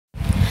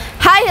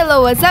Hi,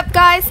 hello, what's up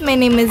guys? My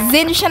name is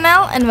Zin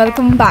Chanel and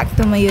welcome back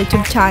to my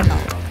YouTube channel.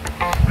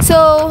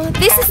 So,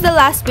 this is the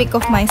last week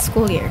of my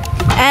school year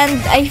and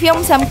I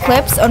filmed some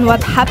clips on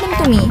what happened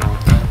to me,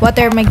 what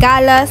are my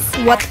galas,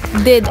 what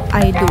did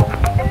I do.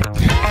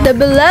 The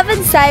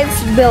beloved science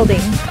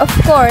building, of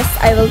course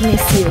I will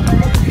miss you.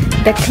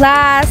 The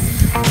class,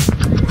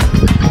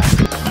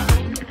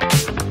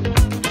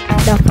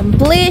 the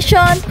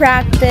completion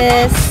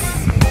practice,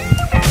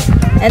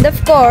 and of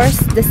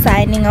course, the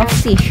signing of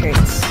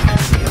t-shirts.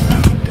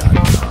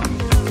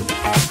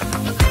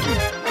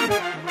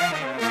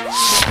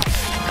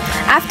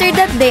 After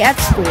that day at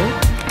school,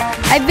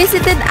 I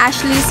visited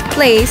Ashley's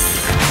place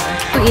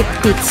to eat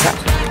pizza.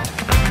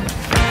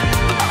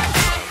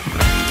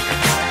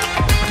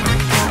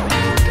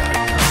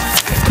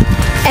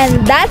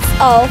 And that's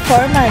all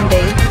for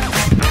Monday.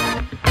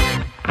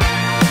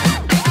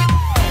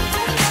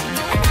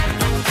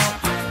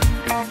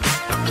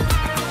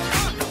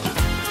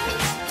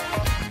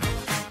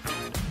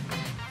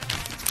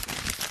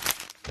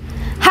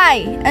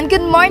 Hi, and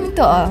good morning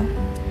to all.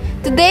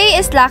 Today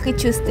is Lucky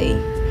Tuesday,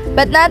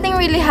 but nothing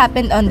really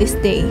happened on this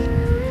day.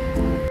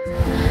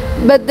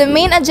 But the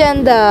main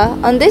agenda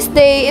on this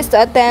day is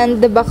to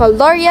attend the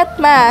baccalaureate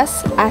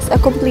mass as a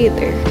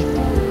completer.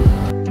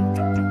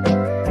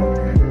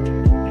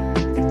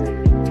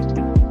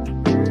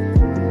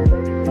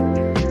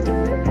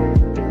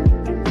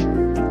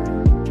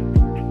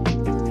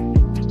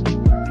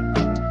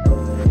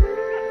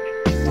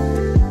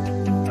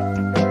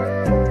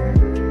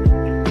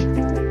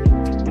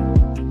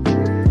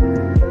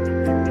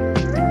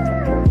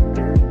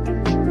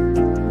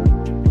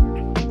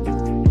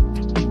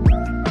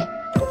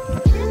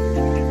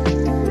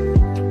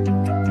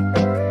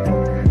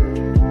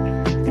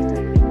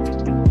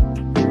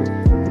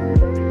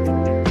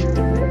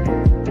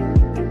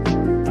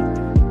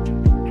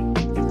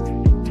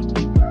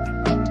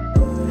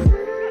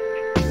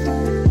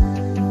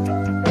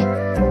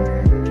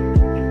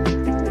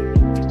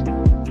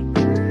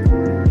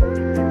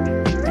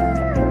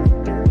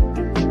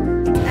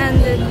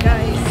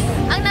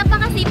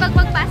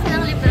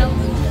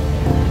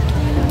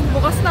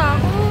 Bukas na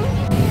ako.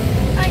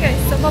 Hi guys,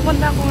 so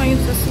papunta ako ngayon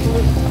sa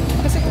school.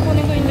 Kasi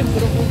kukunin ko yung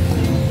libro ko.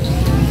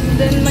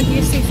 Then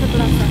mag-isig sa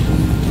plaza.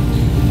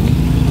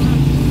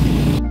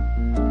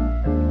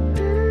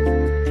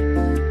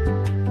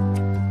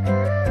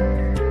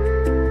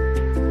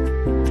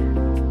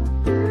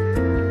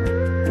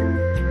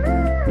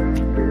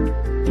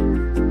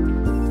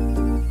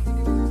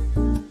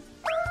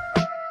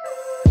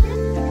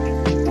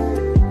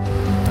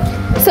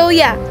 So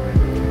yeah,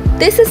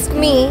 this is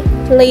me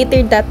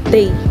later that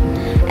day,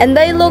 and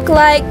I look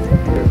like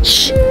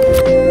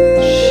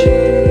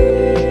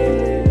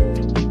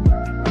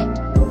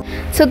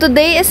So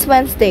today is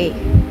Wednesday.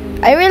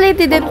 I really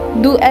didn't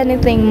do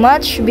anything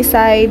much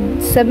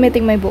besides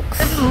submitting my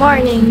books. Good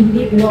morning,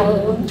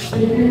 people.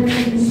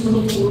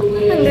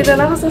 Nandito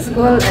na ako sa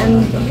school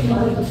and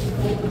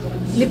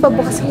hindi pa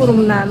bukas yung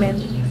room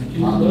namin.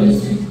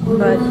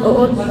 But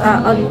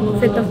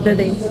outfit of the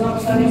day.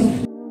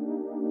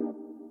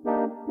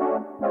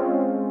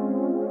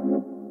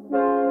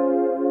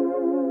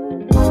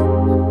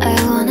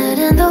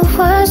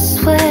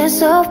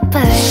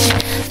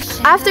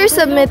 After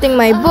submitting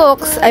my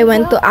books, I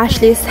went to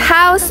Ashley's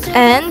house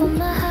and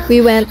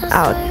we went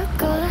out.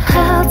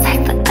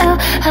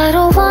 I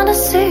don't wanna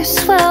see you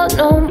swell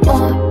no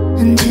more.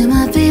 And you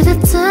might be the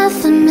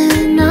death of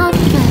me now.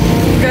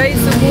 Guys,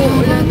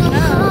 umuulan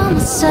na.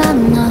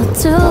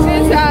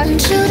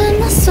 Shooting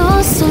my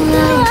soul so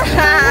loud.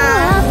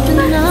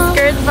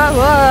 Skirt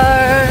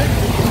power.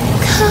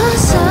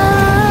 Cause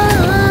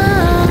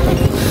I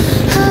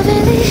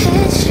really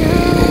hate you.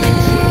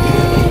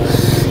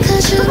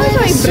 Cause you make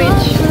me so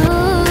blue.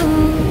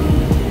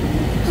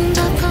 And I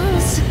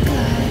promise to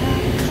God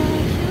I'll call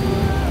you.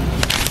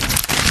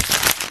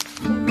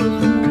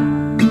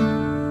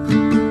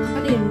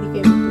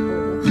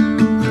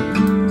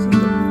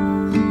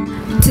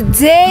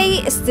 Today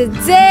is the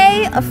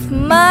day of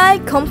my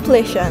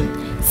completion.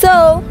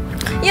 So,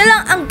 yun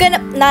lang ang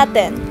ganap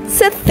natin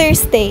sa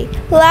Thursday.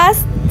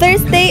 Last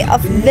Thursday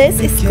of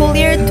this school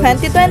year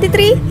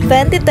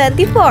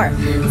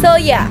 2023-2024. So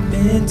yeah,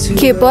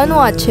 keep on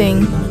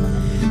watching.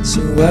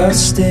 So I'll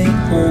stay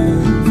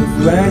home and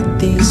write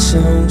these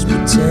songs,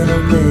 pretend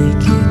I'll make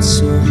it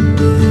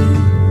someday.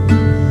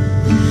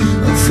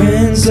 Our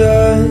friends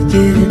are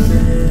getting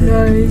married.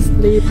 Guys,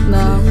 late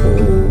na ako.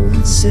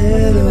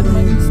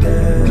 Settling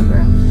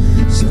down.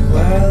 So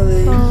I'll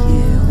lay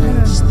here,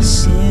 watch the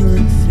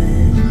ceiling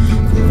fan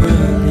go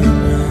round and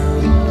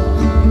round.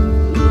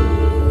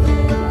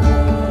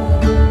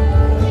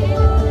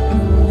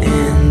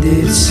 And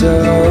it's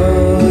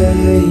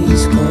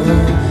always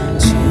gone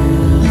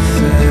too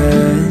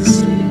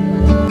fast,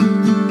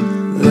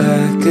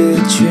 like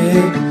a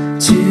trip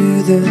to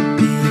the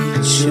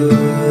beach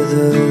or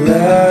the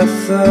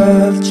life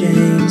of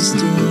James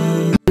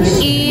Dean.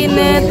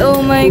 Init,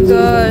 oh my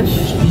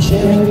gosh.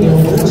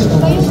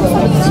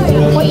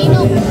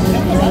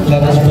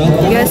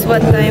 Guess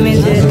what time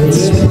is it?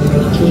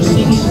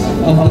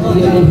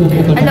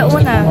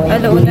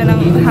 Alauna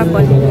ng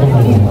hapon.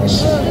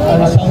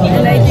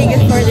 And I think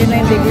it's 49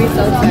 degrees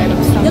outside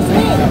or something.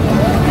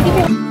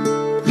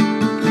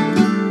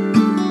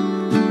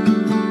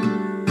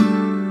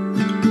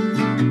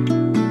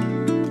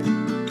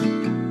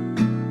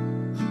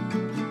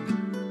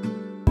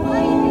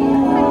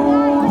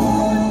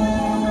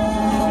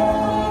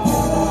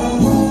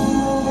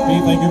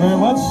 Thank you very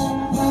much.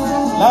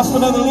 Last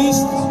but not the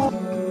least.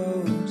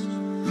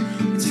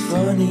 It's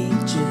funny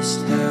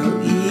just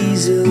how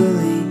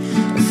easily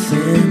a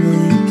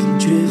family can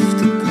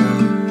drift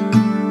apart.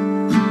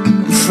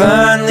 I'm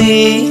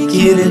finally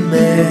getting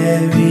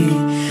married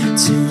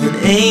to an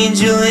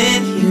angel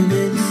in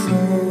human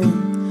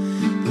form.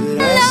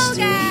 Hello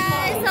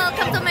guys!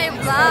 Welcome to my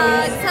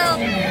vlog.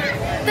 So,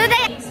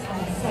 today...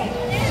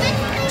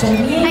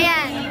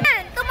 Ayan.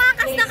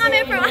 Tumakas na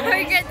kami from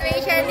our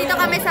graduation. Dito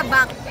kami sa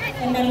back.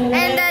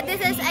 And this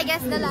is, I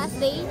guess, the last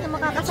day na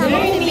makakasama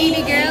ko si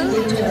baby girl.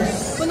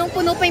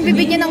 Punong-puno pa yung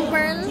bibig niya ng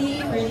pearl.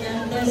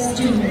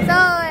 So,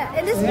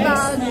 in this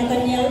vlog,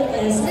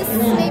 this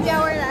is maybe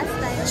our last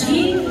time.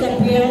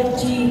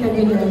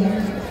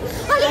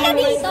 Halika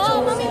dito!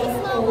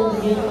 Mamimiss mo ako.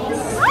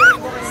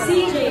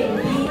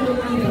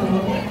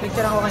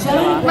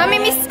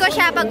 Mamimiss ko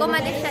siya pag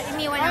umalis siya.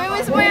 Iniwan ako.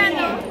 Mamimiss mo yan,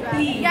 no?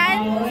 Yan?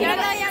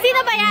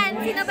 Sino ba yan?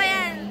 Sino ba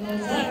yan?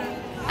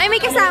 Ay,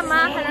 may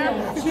kasama. Harap.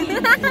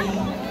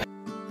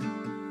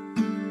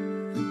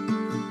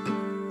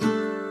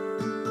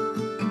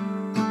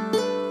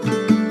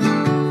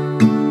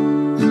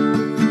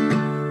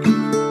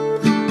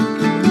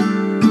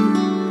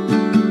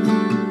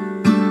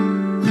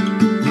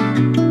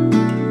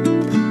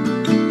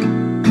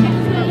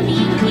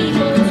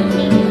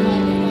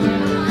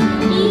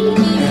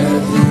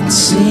 Haven't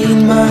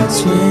seen my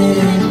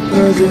twin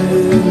brother,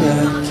 I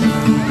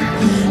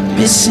keep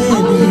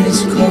missing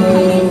his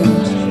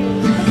calls.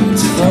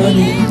 It's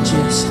funny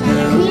just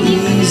how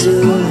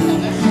easily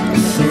a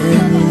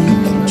family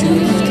can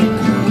drift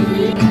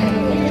apart.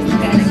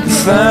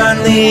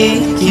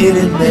 Finally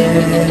getting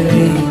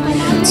married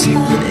to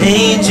an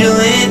angel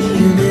in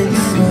human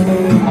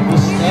form.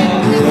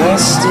 But I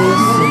still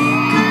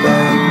think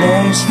about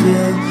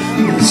Nashville,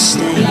 we're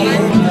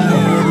staying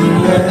near the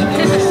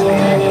record.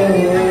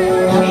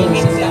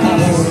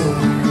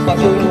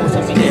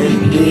 And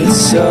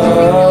it's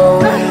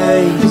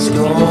always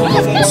going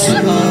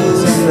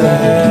too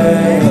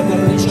fast.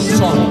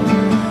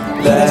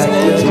 Like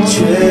a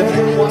trip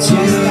to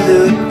the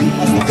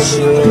beach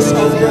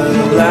or the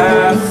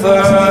life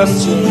of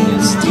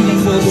James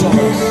Dean.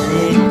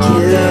 It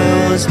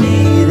kills me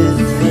to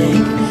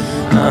think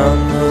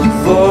I'm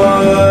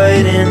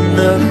avoiding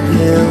the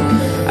pill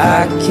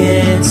I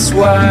can't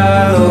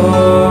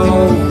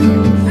swallow.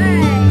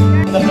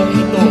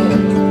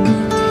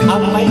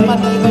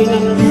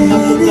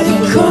 It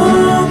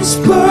comes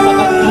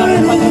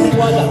burning,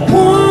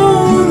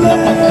 won't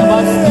last.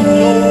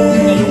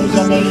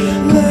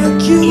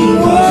 Like you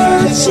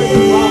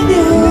watching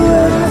your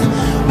life,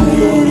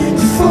 waiting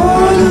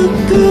for the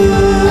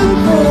good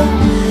one.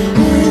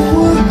 And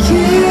what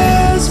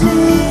kills me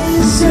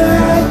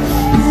inside,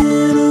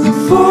 and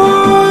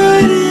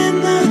avoiding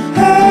the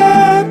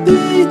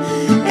happy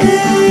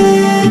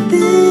ending.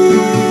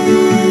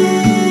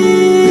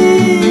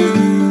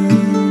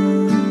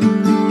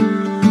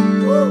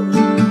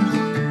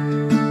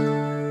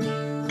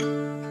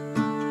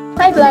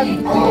 Hi, vlog.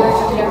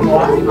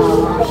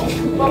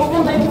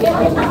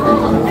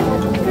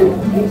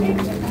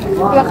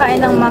 Kakain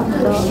ng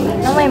McDo.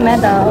 Na may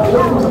medal.